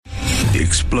The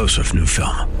explosive new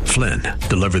film, Flynn,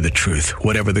 deliver the truth,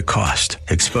 whatever the cost,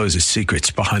 exposes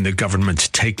secrets behind the government's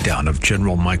takedown of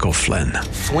General Michael Flynn.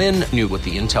 Flynn knew what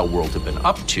the intel world had been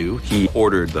up to. He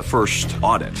ordered the first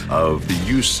audit of the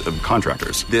use of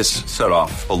contractors. This set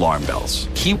off alarm bells.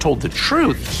 He told the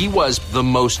truth. He was the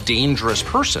most dangerous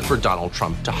person for Donald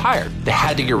Trump to hire. They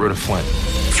had to get rid of Flynn.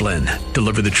 Flynn,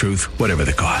 deliver the truth, whatever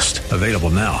the cost. Available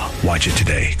now. Watch it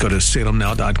today. Go to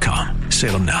salemnow.com.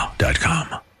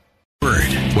 salemnow.com.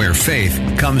 Word, where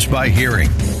faith comes by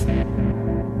hearing.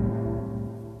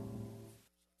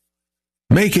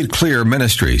 Make It Clear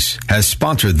Ministries has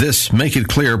sponsored this Make It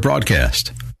Clear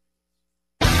broadcast.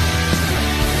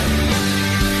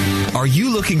 Are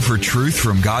you looking for truth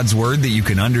from God's Word that you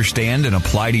can understand and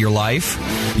apply to your life?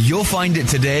 You'll find it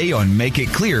today on Make It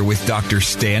Clear with Dr.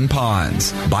 Stan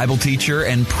Pons, Bible teacher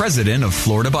and president of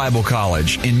Florida Bible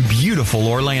College in beautiful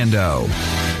Orlando.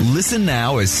 Listen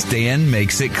now as Stan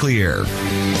makes it clear.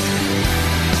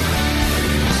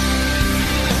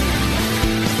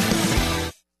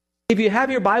 If you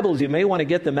have your Bibles, you may want to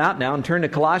get them out now and turn to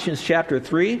Colossians chapter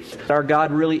 3. Our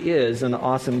God really is an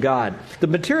awesome God. The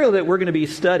material that we're going to be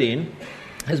studying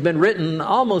has been written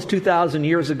almost 2,000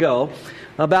 years ago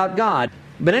about God.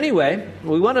 But anyway,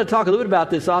 we want to talk a little bit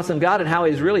about this awesome God and how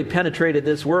He's really penetrated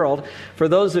this world. For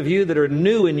those of you that are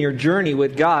new in your journey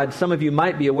with God, some of you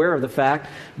might be aware of the fact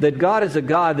that God is a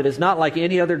God that is not like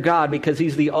any other God because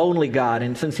He's the only God.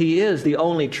 And since He is the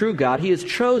only true God, He has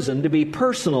chosen to be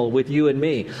personal with you and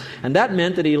me. And that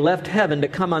meant that He left heaven to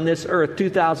come on this earth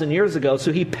 2,000 years ago.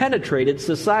 So He penetrated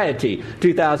society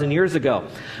 2,000 years ago.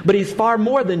 But He's far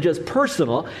more than just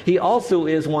personal. He also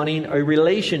is wanting a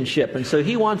relationship. And so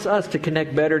He wants us to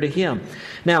connect better to Him.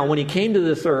 Now, when He came to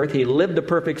this earth, He lived a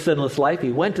perfect sinless life.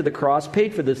 He went to the cross,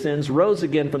 paid for the sins, rose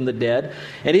again from the dead.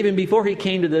 And even before He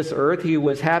came to this earth, He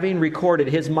was having recorded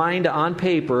His mind on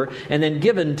paper and then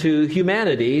given to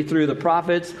humanity through the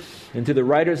prophets and through the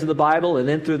writers of the Bible and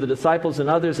then through the disciples and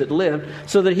others that lived,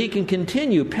 so that He can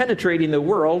continue penetrating the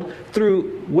world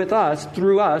through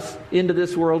us into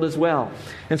this world as well.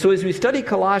 And so as we study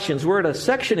Colossians, we're at a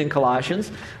section in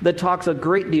Colossians that talks a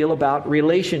great deal about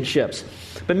relationships.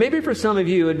 But maybe for some of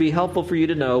you, it'd be helpful for you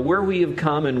to know where we have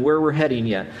come and where we're heading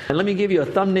yet. And let me give you a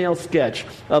thumbnail sketch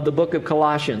of the book of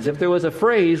Colossians. If there was a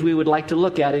phrase we would like to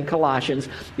look at in Colossians,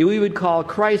 we would call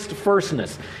Christ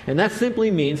firstness. And that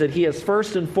simply means that He is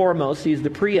first and foremost. He's the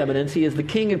preeminence. He is the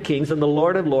King of kings and the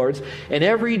Lord of lords. And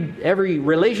every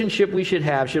relationship we should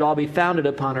have should all be founded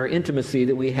upon our intimacy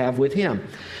that we have with Him.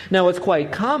 Now, what's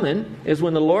quite common is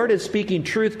when the Lord is speaking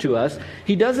truth to us,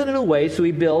 He does it in a way so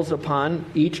He builds upon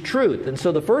each truth. And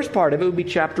so the first part of it would be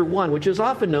chapter 1, which is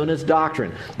often known as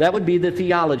doctrine. That would be the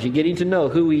theology, getting to know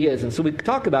who He is. And so we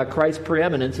talk about Christ's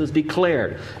preeminence as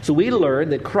declared. So we learn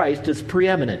that Christ is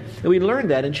preeminent. And we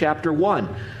learned that in chapter 1.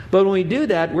 But when we do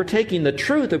that, we're taking the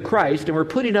truth of Christ and we're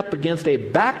putting up against a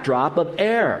backdrop of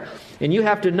error. And you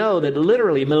have to know that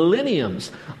literally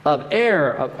millenniums of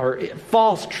error or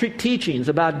false teachings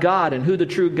about God and who the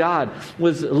true God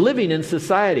was living in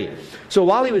society. So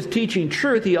while He was teaching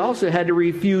truth, He also had to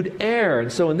refute error.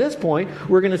 And so in this point,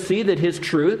 we're going to see that His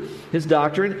truth, His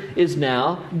doctrine, is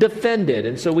now defended.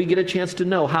 And so we get a chance to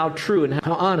know how true and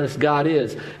how honest God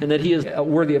is, and that He is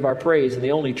worthy of our praise and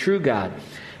the only true God.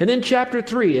 And then chapter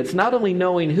 3, it's not only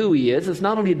knowing who He is, it's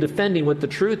not only defending what the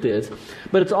truth is,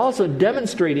 but it's also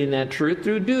demonstrating that truth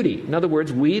through duty. In other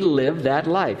words, we live that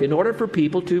life. In order for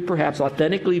people to perhaps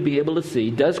authentically be able to see,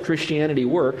 does Christianity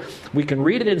work? We can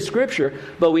read it in Scripture,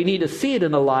 but we need to see it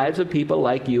in the lives of people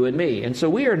like you and me. And so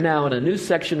we are now in a new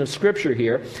section of Scripture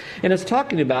here, and it's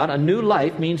talking about a new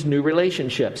life means new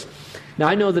relationships. Now,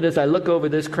 I know that as I look over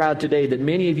this crowd today that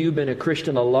many of you have been a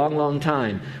Christian a long, long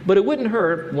time. But it wouldn't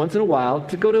hurt once in a while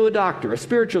to go to a doctor, a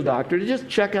spiritual doctor, to just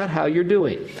check out how you're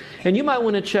doing. And you might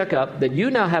want to check up that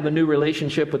you now have a new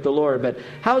relationship with the Lord. But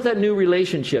how is that new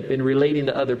relationship in relating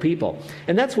to other people?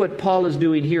 And that's what Paul is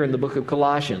doing here in the book of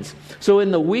Colossians. So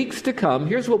in the weeks to come,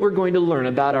 here's what we're going to learn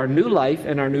about our new life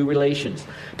and our new relations.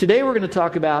 Today we're going to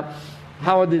talk about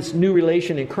how this new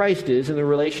relation in Christ is in the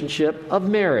relationship of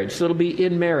marriage. So it'll be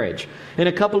in marriage. In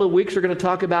a couple of weeks, we're going to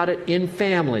talk about it in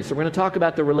families. So we're going to talk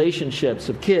about the relationships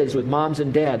of kids with moms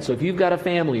and dads. So if you've got a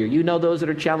family or you know those that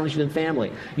are challenged in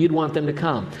family, you'd want them to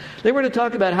come. Then we're going to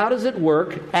talk about how does it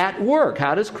work at work?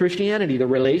 How does Christianity, the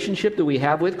relationship that we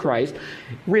have with Christ,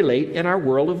 relate in our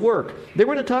world of work? Then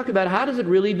we're going to talk about how does it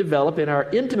really develop in our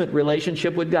intimate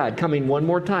relationship with God? Coming one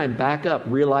more time back up,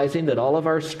 realizing that all of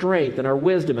our strength and our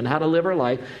wisdom and how to live our our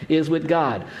life is with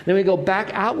God. Then we go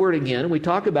back outward again, and we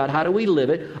talk about how do we live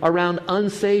it around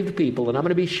unsaved people. And I'm going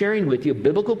to be sharing with you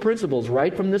biblical principles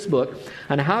right from this book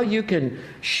on how you can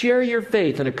share your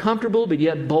faith in a comfortable but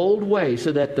yet bold way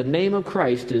so that the name of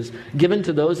Christ is given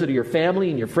to those that are your family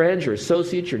and your friends, your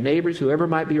associates, your neighbors, whoever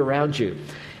might be around you.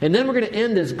 And then we're going to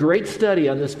end this great study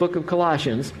on this book of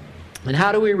Colossians. And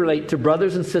how do we relate to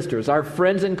brothers and sisters, our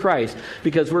friends in Christ,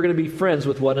 because we're going to be friends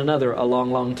with one another a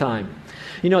long, long time.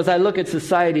 You know, as I look at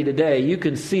society today, you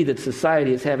can see that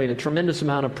society is having a tremendous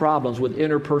amount of problems with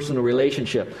interpersonal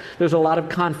relationship. There's a lot of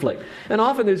conflict. And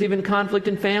often there's even conflict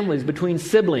in families between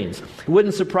siblings. It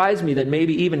wouldn't surprise me that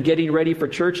maybe even getting ready for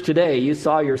church today, you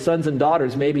saw your sons and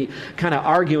daughters maybe kind of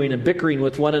arguing and bickering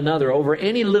with one another over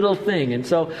any little thing. And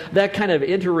so that kind of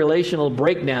interrelational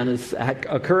breakdown is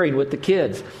occurring with the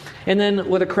kids. And then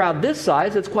with a crowd this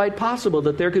size, it's quite possible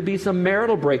that there could be some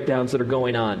marital breakdowns that are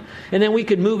going on. And then we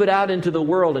could move it out into the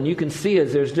world, and you can see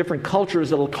as there's different cultures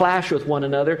that will clash with one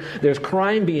another. There's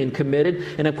crime being committed,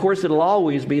 and of course it'll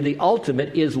always be the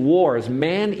ultimate is wars,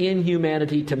 man in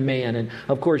humanity to man. And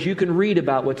of course you can read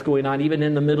about what's going on even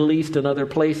in the Middle East and other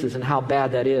places and how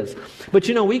bad that is. But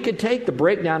you know, we could take the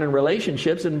breakdown in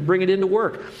relationships and bring it into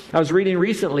work. I was reading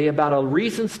recently about a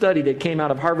recent study that came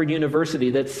out of Harvard University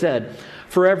that said,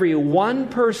 for every one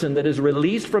person that is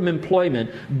released from employment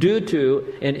due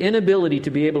to an inability to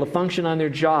be able to function on their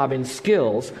job and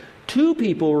skills, 2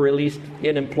 people were released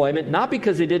in employment, not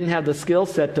because they didn't have the skill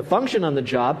set to function on the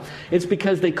job, it's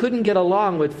because they couldn't get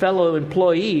along with fellow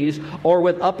employees or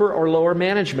with upper or lower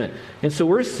management. And so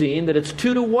we're seeing that it's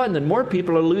 2 to 1 that more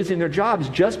people are losing their jobs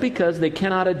just because they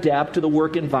cannot adapt to the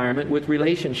work environment with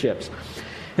relationships.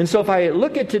 And so if I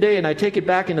look at today and I take it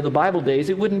back into the Bible days,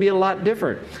 it wouldn't be a lot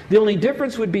different. The only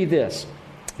difference would be this.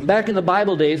 Back in the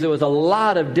Bible days, there was a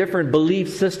lot of different belief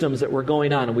systems that were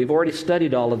going on, and we've already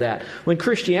studied all of that. When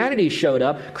Christianity showed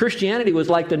up, Christianity was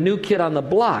like the new kid on the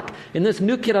block. In this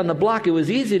new kid on the block, it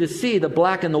was easy to see the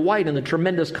black and the white and the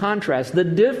tremendous contrast, the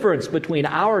difference between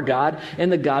our God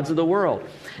and the gods of the world.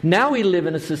 Now we live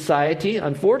in a society,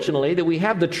 unfortunately, that we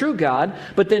have the true God,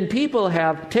 but then people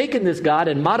have taken this God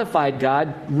and modified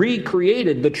God,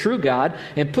 recreated the true God,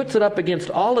 and puts it up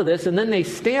against all of this, and then they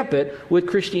stamp it with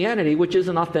Christianity, which is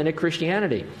an authentic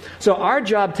Christianity. So our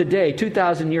job today,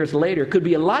 2,000 years later, could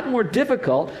be a lot more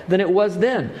difficult than it was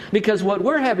then, because what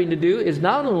we're having to do is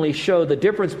not only show the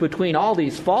difference between all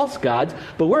these false gods,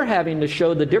 but we're having to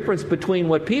show the difference between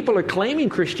what people are claiming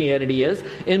Christianity is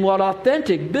and what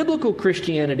authentic biblical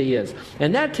Christianity is.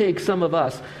 And that takes some of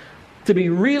us to be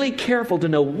really careful to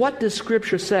know what does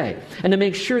Scripture say and to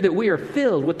make sure that we are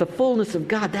filled with the fullness of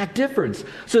God, that difference,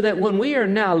 so that when we are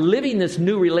now living this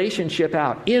new relationship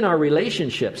out in our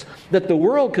relationships, that the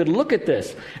world could look at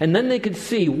this and then they could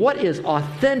see what is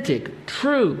authentic,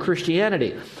 true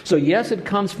Christianity. So yes, it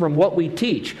comes from what we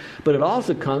teach, but it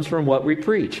also comes from what we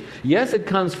preach. Yes, it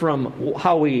comes from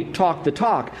how we talk the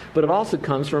talk, but it also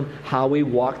comes from how we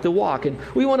walk the walk. And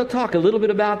we want to talk a little bit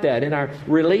about that in our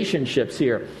relationships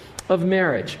here of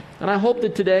marriage. And I hope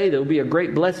that today there will be a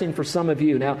great blessing for some of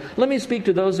you. Now, let me speak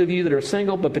to those of you that are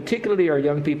single, but particularly our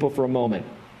young people for a moment.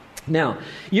 Now,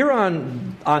 you're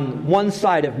on one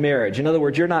side of marriage. In other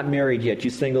words, you're not married yet, you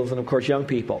singles and, of course, young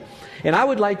people. And I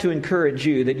would like to encourage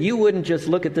you that you wouldn't just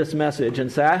look at this message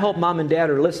and say, I hope mom and dad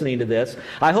are listening to this.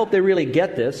 I hope they really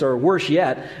get this. Or worse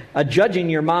yet, judging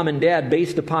your mom and dad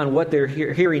based upon what they're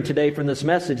hearing today from this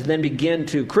message, then begin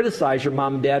to criticize your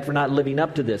mom and dad for not living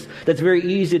up to this. That's very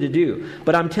easy to do.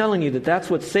 But I'm telling you that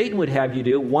that's what Satan would have you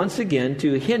do, once again,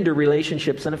 to hinder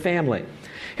relationships in a family.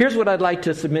 Here's what I'd like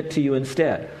to submit to you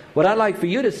instead. What I'd like for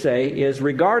you to say is,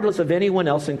 regardless of anyone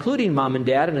else, including mom and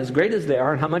dad, and as great as they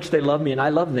are and how much they love me and I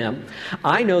love them,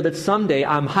 I know that someday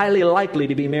I'm highly likely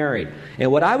to be married.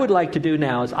 And what I would like to do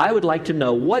now is I would like to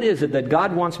know what is it that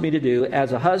God wants me to do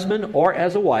as a husband or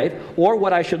as a wife, or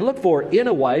what I should look for in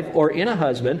a wife or in a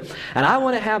husband. And I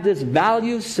want to have this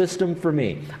value system for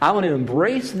me. I want to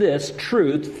embrace this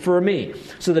truth for me,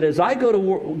 so that as I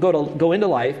go into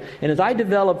life and as I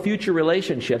develop future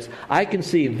relationships, I can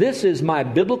see this is my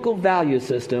biblical value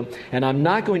system, and I'm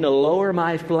not going to lower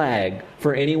my flag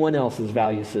for anyone else's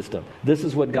value system. This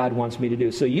is what God wants me to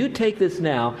do. So you take this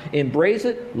now, embrace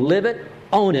it, live it,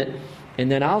 own it,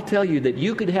 and then I'll tell you that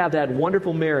you could have that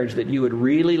wonderful marriage that you would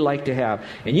really like to have.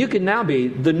 And you can now be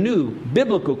the new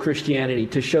biblical Christianity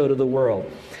to show to the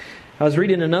world. I was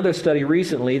reading another study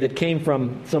recently that came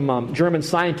from some German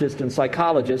scientists and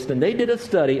psychologists, and they did a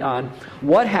study on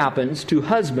what happens to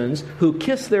husbands who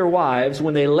kiss their wives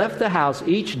when they left the house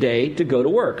each day to go to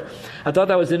work. I thought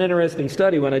that was an interesting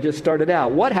study when I just started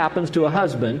out. What happens to a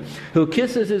husband who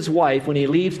kisses his wife when he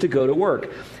leaves to go to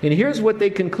work? And here's what they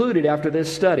concluded after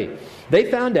this study. They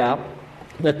found out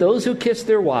that those who kissed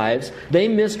their wives, they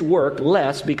missed work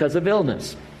less because of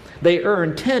illness. They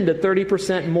earned 10 to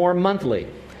 30% more monthly.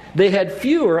 They had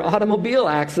fewer automobile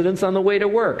accidents on the way to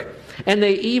work. And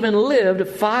they even lived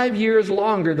 5 years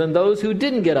longer than those who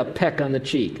didn't get a peck on the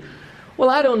cheek. Well,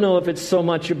 I don't know if it's so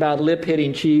much about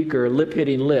lip-hitting cheek or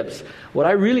lip-hitting lips. What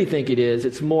I really think it is,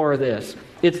 it's more of this.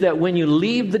 It's that when you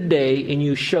leave the day and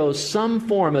you show some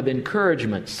form of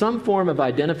encouragement, some form of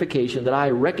identification that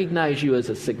I recognize you as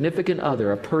a significant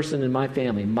other, a person in my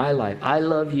family, my life, I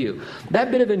love you. That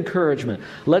bit of encouragement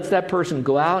lets that person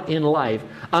go out in life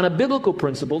on a biblical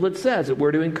principle that says that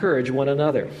we're to encourage one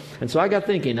another. And so I got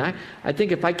thinking, I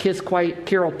think if I kiss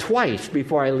Carol twice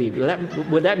before I leave,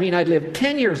 would that mean I'd live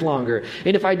 10 years longer?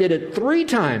 And if I did it 3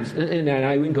 times, and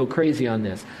I wouldn't go crazy on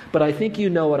this, but I think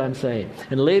you know what I'm saying.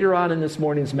 And later on in this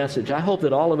morning's message, I hope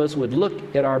that all of us would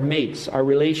look at our mates, our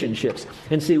relationships,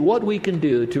 and see what we can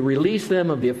do to release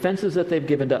them of the offenses that they've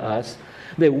given to us,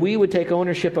 that we would take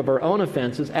ownership of our own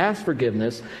offenses, ask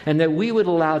forgiveness, and that we would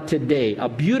allow today, a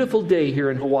beautiful day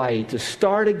here in Hawaii, to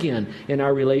start again in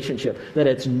our relationship, that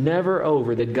it's never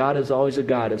over, that God is always a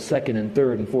God of second and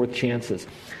third and fourth chances.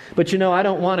 But I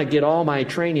don't want to get all my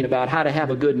training about how to have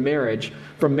a good marriage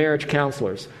from marriage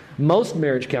counselors. Most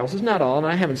marriage counselors, not all, and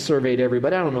I haven't surveyed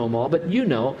everybody, I don't know them all, but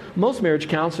most marriage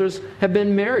counselors have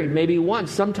been married maybe once,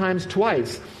 sometimes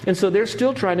twice. And so they're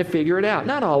still trying to figure it out.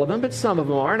 Not all of them, but some of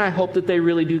them are, and I hope that they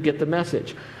really do get the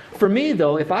message. For me,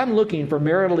 though, if I'm looking for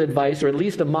marital advice or at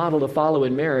least a model to follow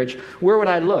in marriage, where would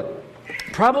I look?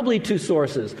 Probably 2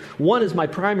 sources. One is my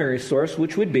primary source,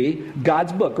 which would be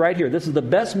God's book right here. This is the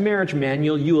best marriage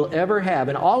manual you will ever have,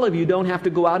 and all of you don't have to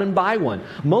go out and buy one.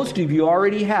 Most of you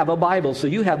already have a Bible, so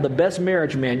you have the best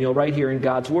marriage manual right here in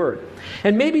God's Word.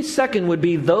 And maybe second would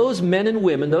be those men and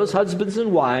women, those husbands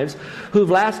and wives who've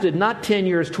lasted not 10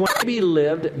 years, 20, maybe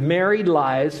lived married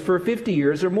lives for 50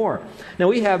 years or more. Now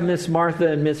we have Miss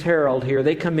Martha and Miss Harold here.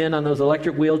 They come in on those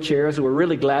electric wheelchairs, and we're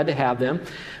really glad to have them.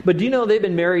 But do you know they've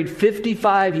been married 55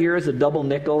 years, a double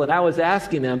nickel, and I was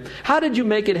asking them, how did you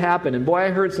make it happen? And boy, I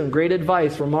heard some great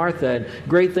advice from Martha and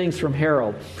great things from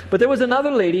Harold. But there was another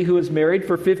lady who was married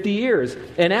for 50 years,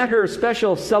 and at her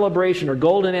special celebration or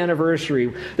golden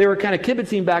anniversary, they were kind of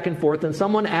kibitzing back and forth, and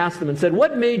someone asked them and said,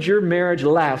 what made your marriage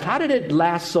last? How did it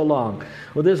last so long?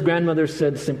 Well, this grandmother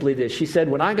said simply this. She said,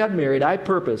 when I got married, I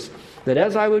purposed that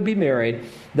as I would be married,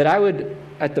 that I would,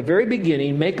 at the very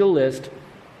beginning, make a list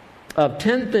of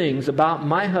 10 things about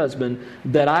my husband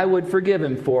that I would forgive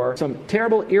him for, some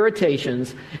terrible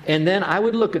irritations, and then I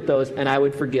would look at those and I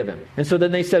would forgive him. And so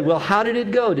then they said, well, how did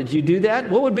it go? Did you do that?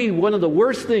 What would be one of the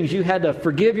worst things you had to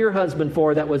forgive your husband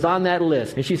for that was on that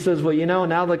list? And she says, well,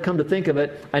 now that I come to think of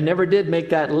it, I never did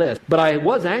make that list. But I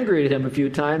was angry at him a few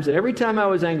times, and every time I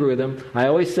was angry with him, I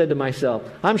always said to myself,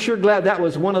 I'm sure glad that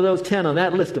was one of those 10 on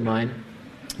that list of mine.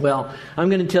 Well, I'm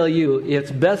going to tell you, it's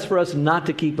best for us not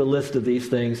to keep a list of these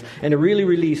things and to really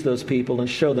release those people and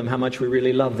show them how much we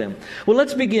really love them. Well,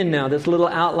 let's begin now. This little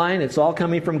outline, it's all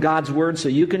coming from God's Word, so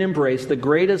you can embrace the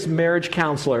greatest marriage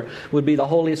counselor would be the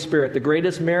Holy Spirit. The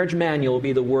greatest marriage manual will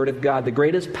be the Word of God. The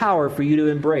greatest power for you to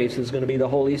embrace is going to be the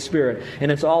Holy Spirit.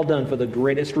 And it's all done for the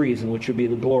greatest reason, which would be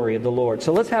the glory of the Lord.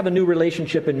 So let's have a new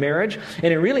relationship in marriage,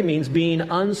 and it really means being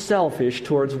unselfish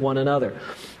towards one another.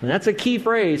 And that's a key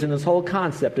phrase in this whole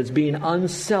concept, is being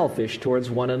unselfish towards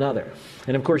one another.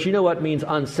 And of course, you know what means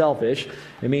unselfish.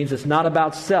 It means it's not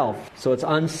about self, so it's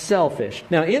unselfish.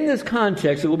 Now, in this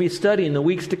context that we'll be studying in the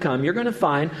weeks to come, you're going to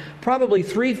find probably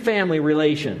 3 family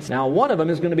relations. Now, one of them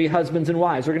is going to be husbands and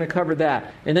wives. We're going to cover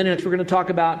that. And then we're going to talk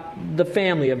about the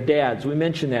family of dads. We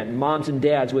mentioned that, moms and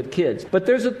dads with kids. But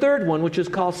there's a third one, which is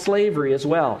called slavery as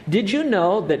well. Did you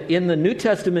know that in the New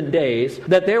Testament days,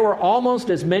 that there were almost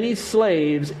as many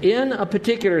slaves in a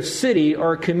particular city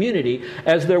or community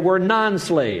as there were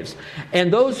non-slaves?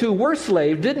 And those who were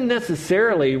slaves didn't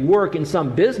necessarily work in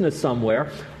some business somewhere.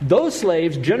 Those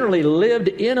slaves generally lived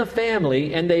in a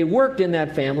family, and they worked in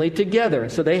that family together.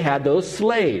 So they had those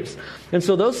slaves. And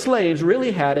so those slaves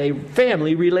really had a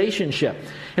family relationship.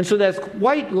 And so that's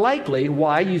quite likely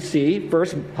why you see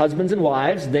first husbands and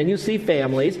wives, then you see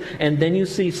families, and then you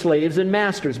see slaves and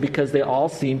masters, because they all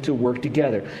seem to work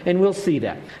together. And we'll see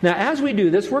that. Now, as we do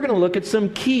this, we're going to look at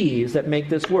some keys that make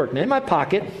this work. Now, in my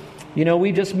pocket,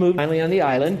 we just moved finally on the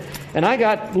island, and I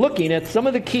got looking at some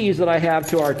of the keys that I have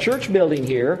to our church building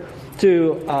here,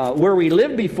 to where we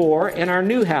lived before and our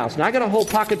new house. Now, I got a whole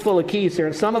pocket full of keys here,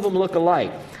 and some of them look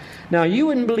alike. Now, you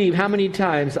wouldn't believe how many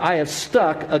times I have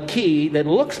stuck a key that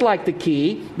looks like the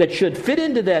key that should fit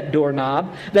into that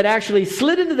doorknob, that actually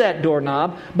slid into that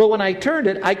doorknob, but when I turned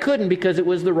it, I couldn't because it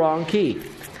was the wrong key.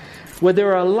 Well,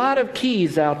 there are a lot of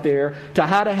keys out there to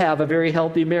how to have a very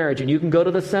healthy marriage. And you can go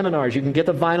to the seminars, you can get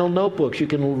the vinyl notebooks, you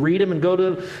can read them and go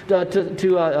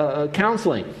to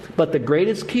counseling. But the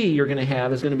greatest key you're going to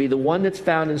have is going to be the one that's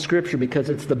found in Scripture, because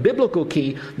it's the biblical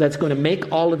key that's going to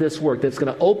make all of this work, that's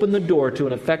going to open the door to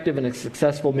an effective and a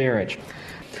successful marriage.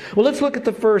 Well, let's look at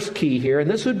the first key here, and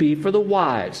this would be for the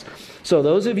wives. So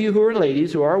those of you who are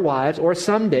ladies, who are wives, or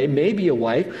someday may be a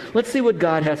wife, let's see what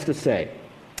God has to say.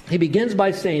 He begins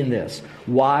by saying this: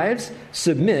 wives,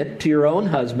 submit to your own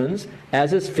husbands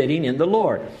as is fitting in the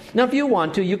Lord. Now, if you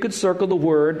want to, you could circle the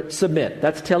word submit.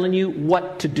 That's telling you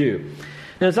what to do.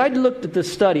 Now, as I looked at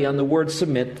this study on the word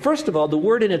submit, first of all, the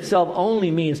word in itself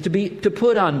only means to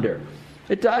put under.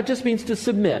 It just means to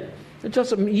submit. It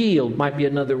just yield might be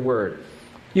another word.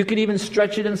 You could even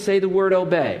stretch it and say the word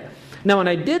obey. Now, when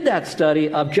I did that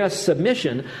study of just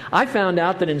submission, I found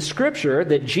out that in Scripture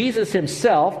that Jesus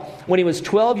himself, when he was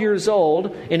 12 years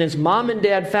old, and his mom and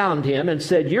dad found him and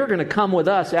said, "You're going to come with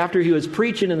us," after he was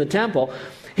preaching in the temple,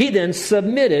 he then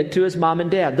submitted to his mom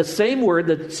and dad. The same word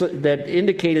that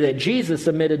indicated that Jesus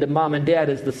submitted to mom and dad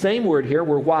is the same word here,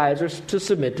 where wives are to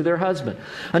submit to their husband.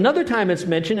 Another time it's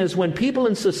mentioned is when people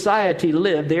in society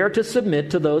live, they are to submit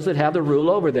to those that have the rule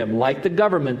over them, like the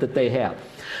government that they have.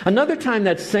 Another time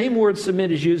that same word submit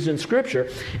is used in Scripture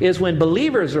is when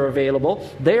believers are available.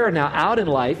 They are now out in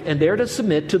life, and they're to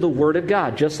submit to the Word of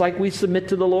God. Just like we submit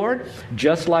to the Lord,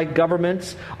 just like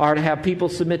governments are to have people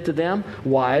submit to them,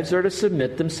 wives are to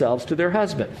submit themselves to their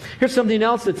husband. Here's something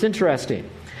else that's interesting.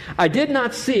 I did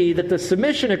not see that the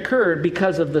submission occurred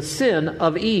because of the sin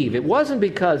of Eve. It wasn't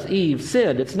because Eve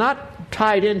sinned. It's not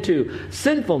tied into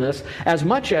sinfulness as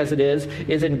much as it is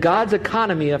in God's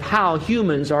economy of how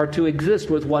humans are to exist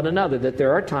with one another, that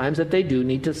there are times that they do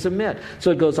need to submit.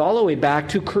 So it goes all the way back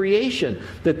to creation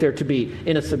that they're to be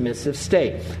in a submissive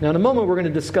state. Now, in a moment, we're going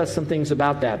to discuss some things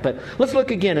about that. But let's look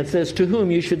again. It says, to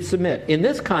whom you should submit. In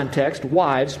this context,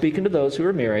 wives, speaking to those who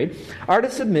are married, are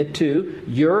to submit to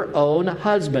your own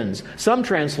husbands. Some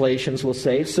translations will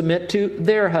say, submit to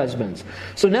their husbands.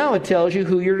 So now it tells you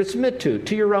who you're to submit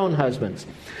to your own husbands.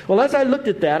 Well, as I looked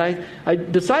at that, I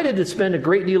decided to spend a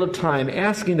great deal of time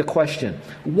asking the question,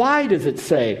 why does it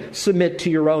say submit to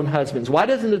your own husbands? Why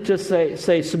doesn't it just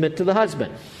say submit to the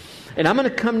husband? And I'm going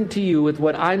to come to you with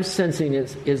what I'm sensing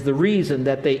is the reason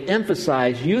that they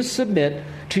emphasize you submit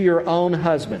to your own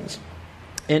husbands.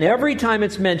 And every time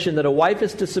it's mentioned that a wife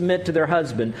is to submit to their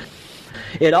husband,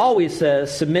 it always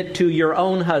says, submit to your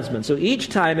own husband. So each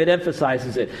time it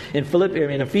emphasizes it. In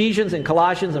Ephesians and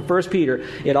Colossians and 1 Peter,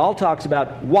 it all talks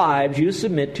about wives, you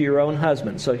submit to your own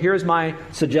husband. So here's my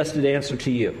suggested answer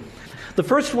to you. The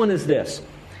first one is this.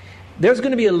 There's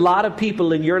going to be a lot of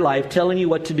people in your life telling you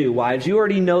what to do. Wives, you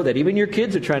already know that. Even your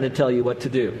kids are trying to tell you what to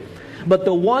do. But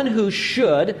the one who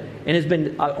should and has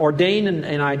been ordained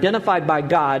and identified by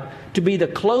God to be the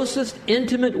closest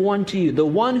intimate one to you, the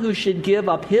one who should give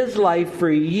up his life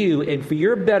for you and for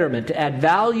your betterment, to add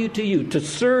value to you, to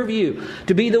serve you,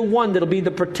 to be the one that'll be the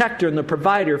protector and the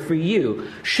provider for you,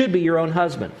 should be your own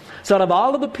husband. So out of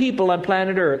all of the people on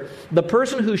planet Earth, the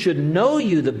person who should know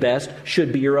you the best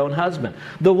should be your own husband.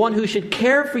 The one who should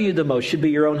care for you the most should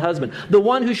be your own husband. The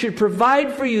one who should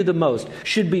provide for you the most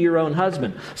should be your own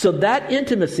husband. So that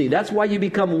intimacy, that's why you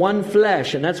become one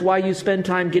flesh, and that's why you spend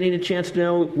time getting a chance to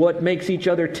know what makes each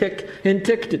other tick and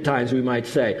ticked at times, we might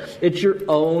say. It's your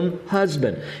own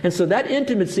husband. And so that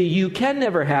intimacy you can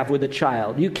never have with a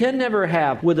child. You can never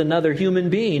have with another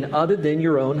human being other than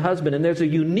your own husband. And there's a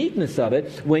uniqueness of it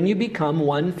when you become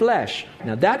one flesh.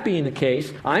 Now, that being the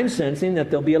case, I'm sensing that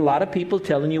there'll be a lot of people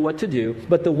telling you what to do,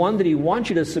 but the one that he wants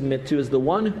you to submit to is the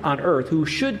one on earth who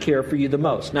should care for you the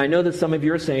most. Now, I know that some of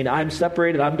you are saying, I'm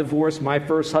separated, I'm divorced, my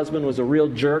first husband was a real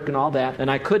jerk and all that,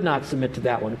 and I could not submit to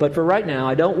that one. But for right now,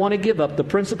 I don't want to give up. The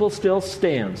principle still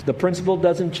stands. The principle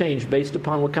doesn't change based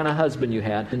upon what kind of husband you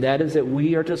had, and that is that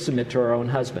we are to submit to our own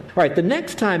husband. All right, the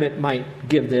next time it might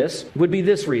give this would be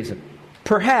this reason.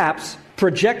 Perhaps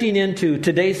projecting into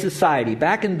today's society.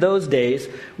 Back in those days,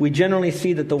 we generally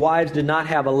see that the wives did not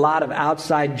have a lot of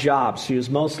outside jobs. She was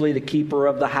mostly the keeper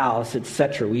of the house,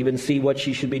 etc. We even see what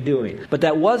she should be doing. But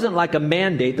that wasn't like a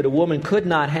mandate that a woman could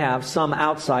not have some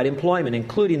outside employment,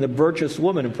 including the virtuous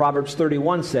woman in Proverbs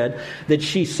 31 said that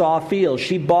she saw fields,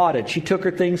 she bought it, she took her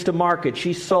things to market,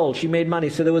 she sold, she made money.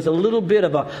 So there was a little bit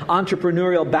of an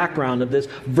entrepreneurial background of this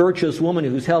virtuous woman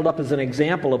who's held up as an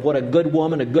example of what a good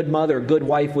woman, a good mother, a good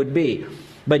wife would be.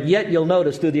 But yet you'll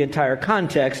notice through the entire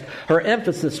context, her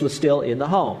emphasis was still in the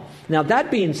home. Now that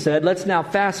being said, let's now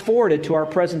fast forward it to our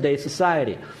present day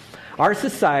society. Our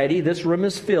society, this room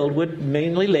is filled with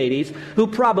mainly ladies who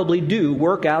probably do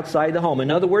work outside the home. In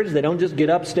other words, they don't just get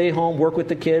up, stay home, work with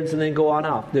the kids, and then go on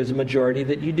off. There's a majority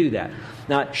that you do that.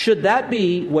 Now, should that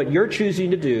be what you're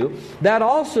choosing to do, that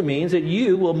also means that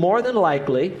you will more than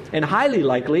likely and highly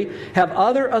likely have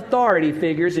other authority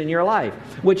figures in your life,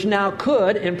 which now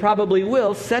could and probably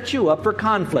will set you up for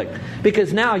conflict.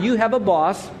 Because now you have a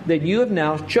boss that you have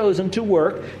now chosen to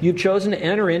work. You've chosen to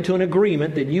enter into an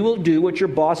agreement that you will do what your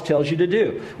boss tells you to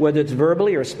do, whether it's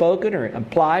verbally or spoken or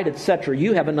implied, etc.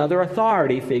 You have another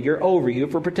authority figure over you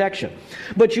for protection.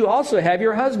 But you also have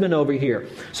your husband over here.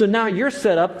 So now you're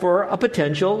set up for a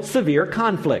potential severe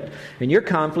conflict. And your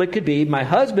conflict could be, my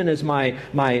husband is my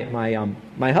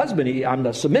husband. I'm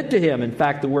to submit to him. In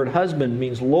fact, the word husband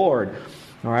means Lord.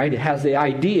 All right, it has the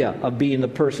idea of being the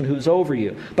person who's over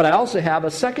you. But I also have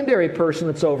a secondary person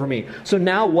that's over me. So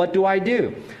now what do I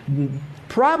do?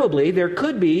 Probably there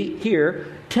could be here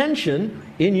tension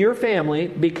in your family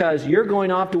because you're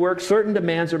going off to work, certain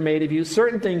demands are made of you,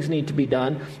 certain things need to be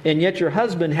done, and yet your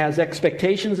husband has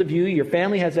expectations of you, your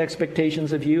family has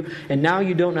expectations of you, and now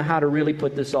you don't know how to really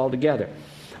put this all together.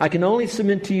 I can only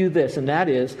submit to you this, and that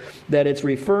is that it's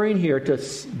referring here to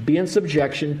be in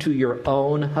subjection to your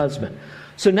own husband.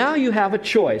 So now you have a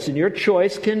choice, and your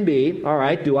choice can be, all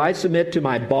right, do I submit to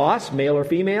my boss, male or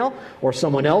female, or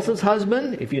someone else's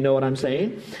husband, if you know what I'm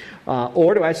saying,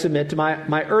 or do I submit to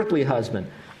my earthly husband?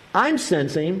 I'm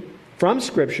sensing from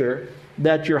Scripture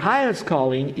that your highest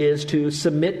calling is to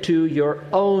submit to your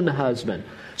own husband.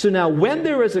 So now when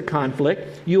there is a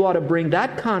conflict, you ought to bring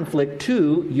that conflict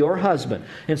to your husband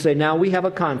and say, now we have a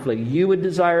conflict. You would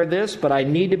desire this, but I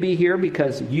need to be here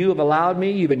because you have allowed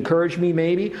me, you've encouraged me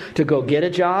maybe to go get a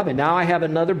job, and now I have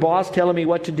another boss telling me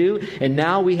what to do, and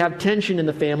now we have tension in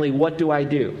the family. What do I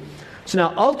do? So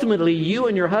now ultimately you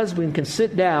and your husband can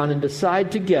sit down and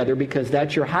decide together, because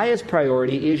that's your highest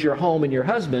priority is your home and your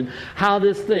husband, how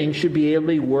this thing should be able to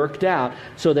be worked out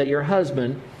so that your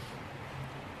husband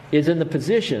is in the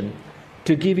position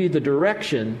to give you the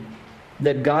direction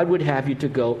that God would have you to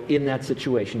go in that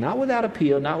situation. Not without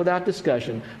appeal, not without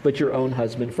discussion, but your own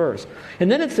husband first.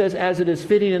 And then it says, as it is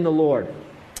fitting in the Lord.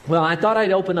 Well, I thought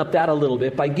I'd open up that a little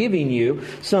bit by giving you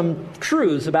some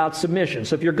truths about submission.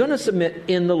 So if you're going to submit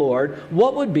in the Lord,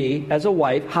 what would be, as a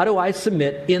wife, how do I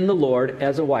submit in the Lord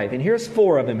as a wife? And here's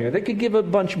 4 of them here. They could give a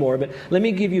bunch more, but let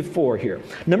me give you 4 here.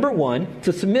 Number 1,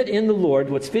 to submit in the Lord,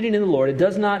 what's fitting in the Lord, it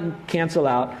does not cancel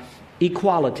out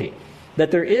equality. That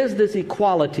there is this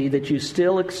equality that you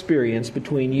still experience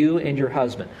between you and your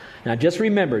husband. Now just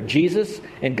remember, Jesus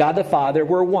and God the Father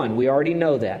were one. We already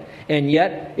know that. And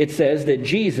yet it says that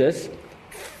Jesus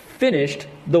finished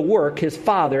the work his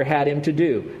Father had him to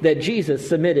do. That Jesus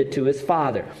submitted to his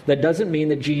Father. That doesn't mean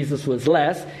that Jesus was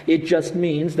less. It just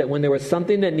means that when there was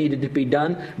something that needed to be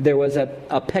done, there was a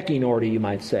pecking order, you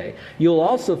might say. You'll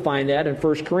also find that in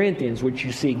 1 Corinthians, which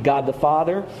you see God the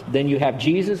Father, then you have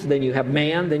Jesus, then you have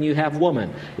man, then you have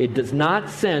woman. It does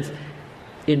not sense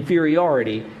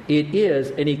inferiority. It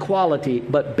is an equality,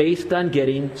 but based on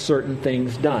getting certain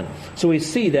things done. So we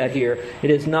see that here. It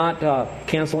is not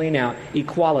canceling out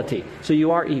equality. So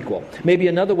you are equal. Maybe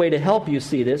another way to help you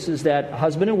see this is that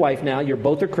husband and wife now, you're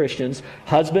both are Christians,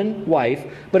 husband, wife,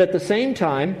 but at the same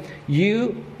time,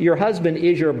 your husband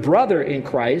is your brother in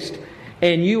Christ,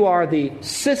 and you are the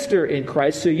sister in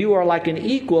Christ, so you are like an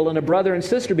equal and a brother and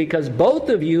sister because both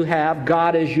of you have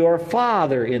God as your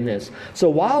Father in this. So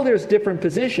while there's different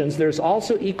positions, there's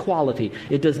also equality.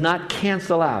 It does not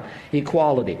cancel out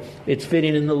equality. It's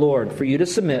fitting in the Lord for you to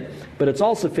submit, but it's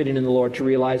also fitting in the Lord to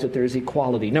realize that there's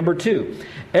equality. Number 2,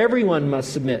 everyone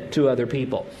must submit to other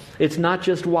people. It's not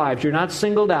just wives. You're not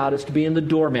singled out as to being the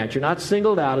doormat. You're not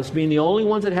singled out as being the only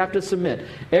ones that have to submit.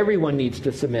 Everyone needs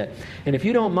to submit. And if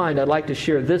you don't mind, I'd like to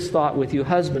share this thought with you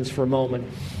husbands for a moment.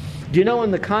 Do you know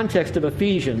in the context of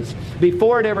Ephesians,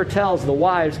 before it ever tells the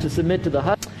wives to submit to the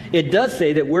husband, it does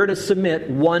say that we're to submit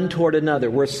one toward another.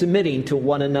 We're submitting to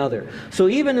one another. So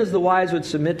even as the wives would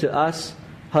submit to us,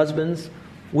 husbands,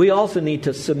 We also need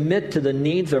to submit to the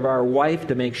needs of our wife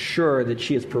to make sure that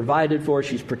she is provided for,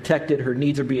 she's protected, her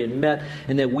needs are being met,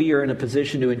 and that we are in a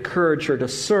position to encourage her, to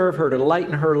serve her, to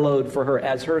lighten her load for her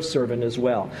as her servant as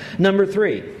well. Number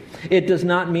 3, it does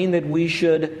not mean that we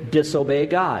should disobey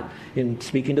God. In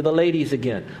speaking to the ladies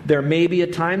again, there may be a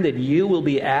time that you will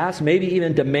be asked, maybe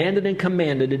even demanded and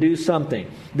commanded to do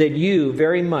something that you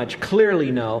very much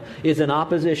clearly know is in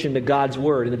opposition to God's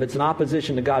Word. And if it's in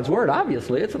opposition to God's Word,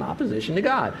 obviously it's in opposition to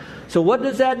God. So what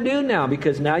does that do now?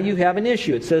 Because now you have an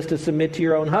issue. It says to submit to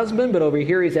your own husband, but over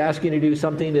here he's asking you to do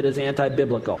something that is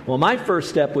anti-biblical. Well, my first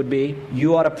step would be,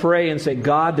 you ought to pray and say,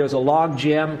 God, there's a log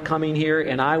jam coming here,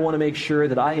 and I want to make sure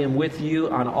that I am with you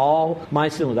on all my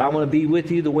sins. I want to be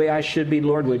with you the way I should be.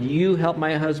 Lord, would you help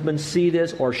my husband see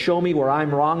this or show me where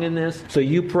I'm wrong in this? So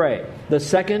you pray. The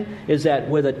second is that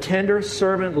with a tender,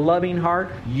 servant, loving heart,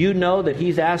 you know that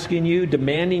he's asking you,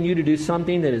 demanding you to do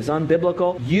something that is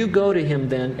unbiblical. You go to him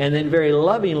then, and then very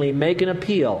lovingly make an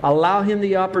appeal. Allow him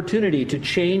the opportunity to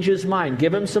change his mind.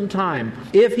 Give him some time.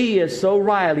 If he is so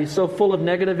riled, he's so full of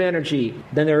negative energy,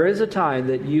 then there is a time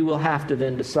that you will have to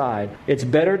then decide. It's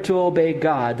better to obey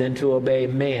God than to obey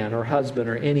man or husband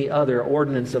or any other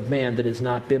ordinance of man that is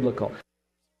not biblical.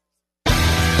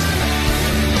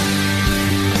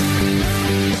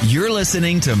 You're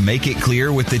listening to Make It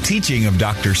Clear with the teaching of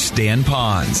Dr. Stan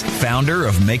Pons, founder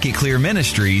of Make It Clear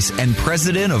Ministries and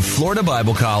president of Florida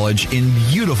Bible College in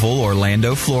beautiful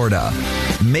Orlando, Florida.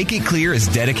 Make It Clear is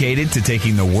dedicated to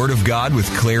taking the Word of God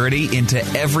with clarity into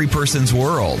every person's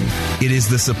world. It is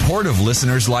the support of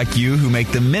listeners like you who make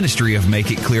the ministry of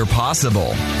Make It Clear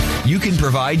possible. You can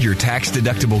provide your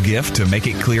tax-deductible gift to Make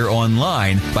It Clear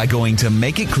online by going to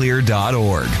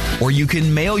makeitclear.org. Or you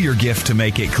can mail your gift to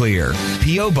Make It Clear,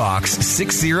 P.O. Box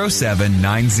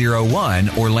 607901,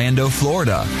 Orlando,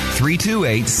 Florida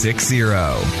 32860.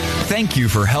 Thank you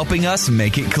for helping us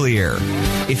make it clear.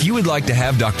 If you would like to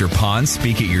have Dr. Pons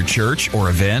speak at your church or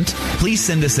event, please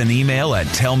send us an email at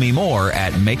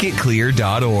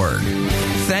tellmemore@makeitclear.org.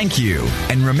 Thank you,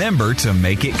 and remember to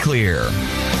make it clear.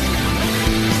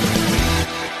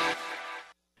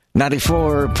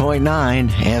 94.9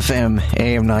 FM,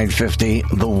 AM 950,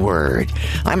 The Word.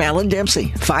 I'm Alan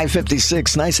Dempsey,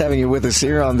 556. Nice having you with us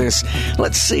here on this,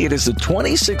 let's see, it is the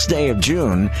 26th day of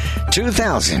June,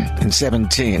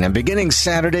 2017. And beginning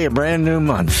Saturday, a brand new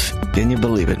month. Can you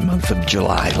believe it? Month of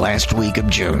July, last week of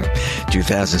June,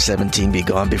 2017 be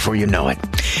gone before you know it.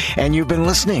 And you've been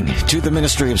listening to the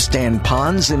ministry of Stan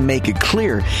Pons and Make It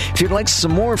Clear. If you'd like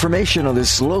some more information on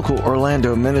this local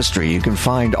Orlando ministry, you can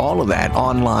find all of that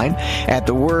online at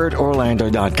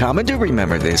thewordorlando.com. And do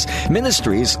remember this,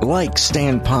 ministries like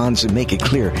Stan Pons and Make It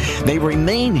Clear, they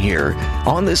remain here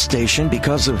on this station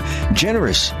because of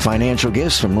generous financial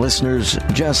gifts from listeners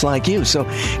just like you. So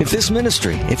if this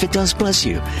ministry, if it does bless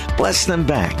you, bless them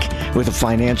back with a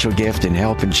financial gift and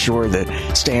help ensure that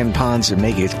Stan Pons and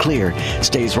Make It Clear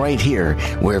stays right here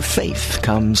where faith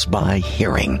comes by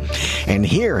hearing. And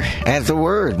here at The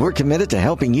Word, we're committed to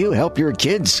helping you help your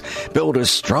kids build a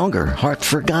stronger heart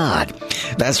for God.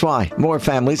 That's why more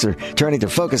families are turning to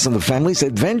Focus on the Family's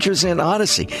Adventures in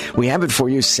Odyssey. We have it for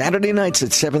you Saturday nights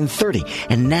at 7:30.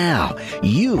 And now,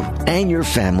 you and your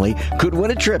family could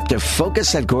win a trip to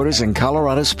Focus headquarters in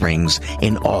Colorado Springs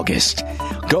in August.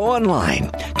 Go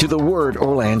online to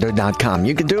thewordorlando.com.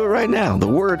 You can do it right now.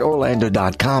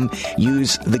 Thewordorlando.com.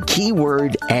 Use the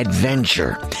keyword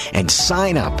adventure and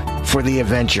sign up for the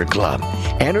Adventure Club.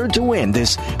 Enter to win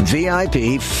this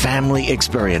VIP family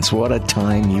experience. What a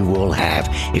time you will have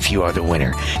if you are the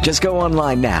winner. Just go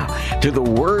online now to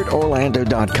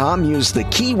thewordorlando.com. Use the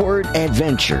keyword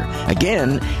adventure.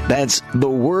 Again, that's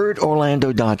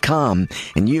thewordorlando.com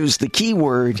and use the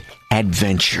keyword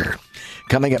adventure.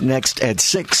 Coming up next at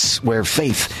 6, where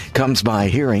faith comes by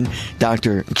hearing,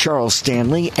 Dr. Charles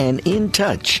Stanley and In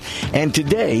Touch. And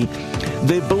today,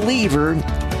 the believer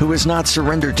who has not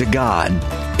surrendered to God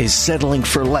is settling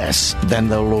for less than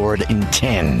the Lord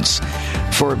intends.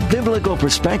 For a biblical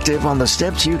perspective on the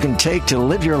steps you can take to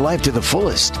live your life to the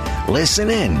fullest, listen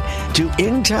in to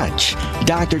In Touch,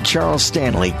 Dr. Charles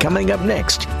Stanley, coming up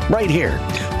next, right here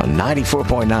on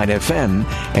 94.9 FM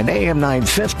and AM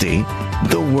 950,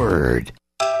 The Word.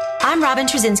 I'm Robin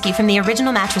Trzynski from the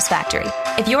Original Mattress Factory.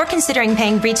 If you're considering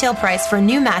paying retail price for a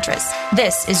new mattress,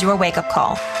 this is your wake-up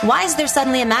call. Why is there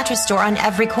suddenly a mattress store on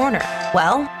every corner?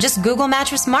 Well, just Google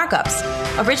mattress markups.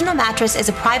 Original Mattress is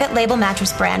a private label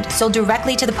mattress brand sold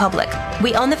directly to the public.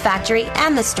 We own the factory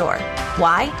and the store.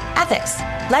 Why? Ethics.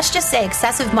 Let's just say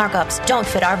excessive markups don't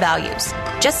fit our values.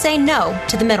 Just say no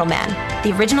to the middleman.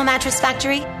 The Original Mattress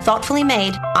Factory, thoughtfully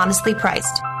made, honestly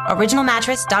priced.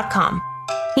 OriginalMattress.com.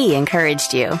 He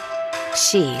encouraged you.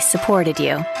 She supported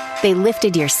you. They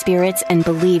lifted your spirits and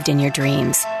believed in your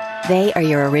dreams. They are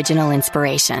your original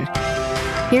inspiration.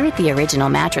 Here at the Original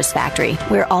Mattress Factory,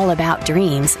 we're all about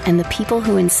dreams and the people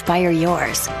who inspire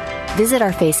yours. Visit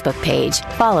our Facebook page,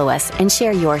 follow us, and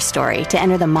share your story to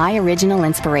enter the My Original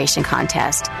Inspiration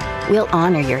contest. We'll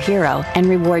honor your hero and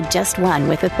reward just one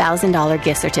with a $1,000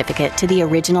 gift certificate to the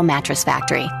Original Mattress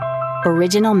Factory.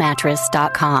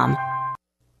 OriginalMattress.com.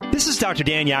 This is Dr.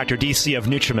 Dan Yachter, DC of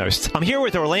Nutrimost. I'm here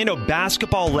with Orlando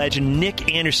basketball legend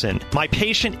Nick Anderson, my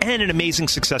patient and an amazing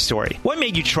success story. What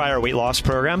made you try our weight loss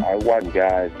program? I watched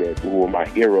guys who were my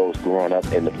heroes growing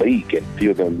up in the league, and a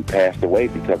few of them passed away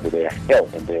because of their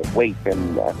health and their weight,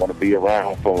 and I want to be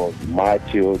around for my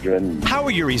children. How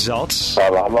were your results? I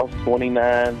lost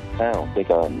 29 pounds. I think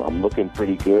I'm looking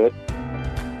pretty good.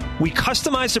 We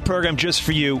customized the program just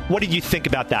for you. What did you think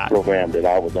about that? The program that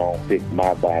I was on fit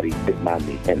my body, fit my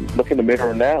needs. And look in the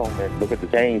mirror now and look at the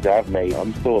change I've made.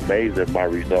 I'm so amazed at my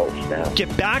results now.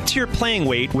 Get back to your playing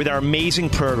weight with our amazing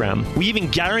program. We even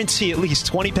guarantee at least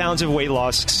 20 pounds of weight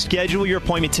loss. Schedule your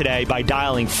appointment today by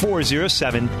dialing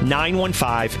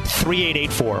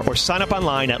 407-915-3884 or sign up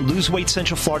online at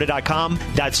loseweightcentralflorida.com.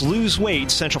 That's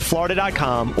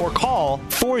loseweightcentralflorida.com or call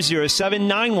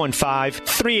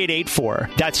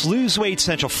 407-915-3884. That's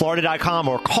loseweightcentralflorida.com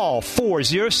or call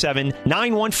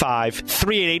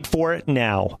 407-915-3884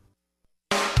 now.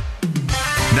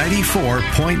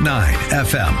 94.9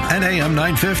 FM and AM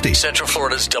 950. Central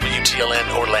Florida's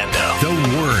WTLN Orlando. The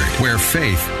Word, where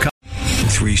faith comes.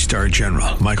 3-star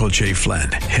General Michael J.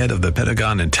 Flynn, head of the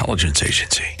Pentagon Intelligence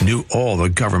Agency, knew all the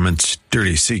government's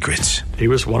dirty secrets. He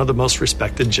was one of the most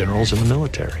respected generals in the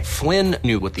military. Flynn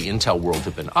knew what the intel world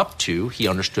had been up to. He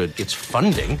understood its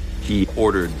funding. He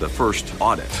ordered the first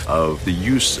audit of the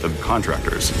use of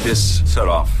contractors. This set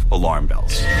off alarm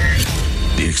bells.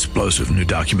 The explosive new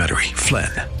documentary,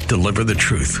 Flynn, Deliver the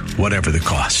Truth, Whatever the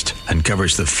Cost,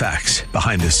 uncovers the facts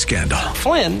behind this scandal.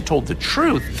 Flynn told the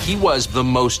truth. He was the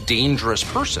most dangerous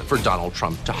person for Donald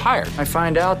Trump to hire. I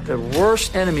find out the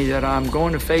worst enemy that I'm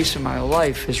going to face in my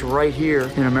life is right here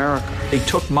in America. They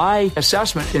took my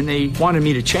assessment and they wanted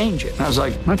me to change it. And I was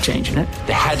like, I'm not changing it.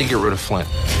 They had to get rid of Flynn.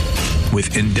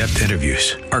 With in-depth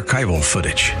interviews, archival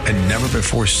footage, and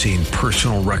never-before-seen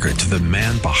personal records of the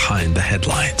man behind the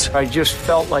headlines. I just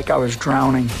felt like I was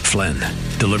drowning. Flynn,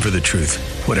 Deliver the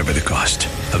Truth, Whatever the Cost.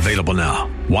 Available now.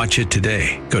 Watch it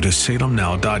today. Go to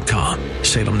salemnow.com.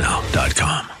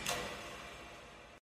 salemnow.com.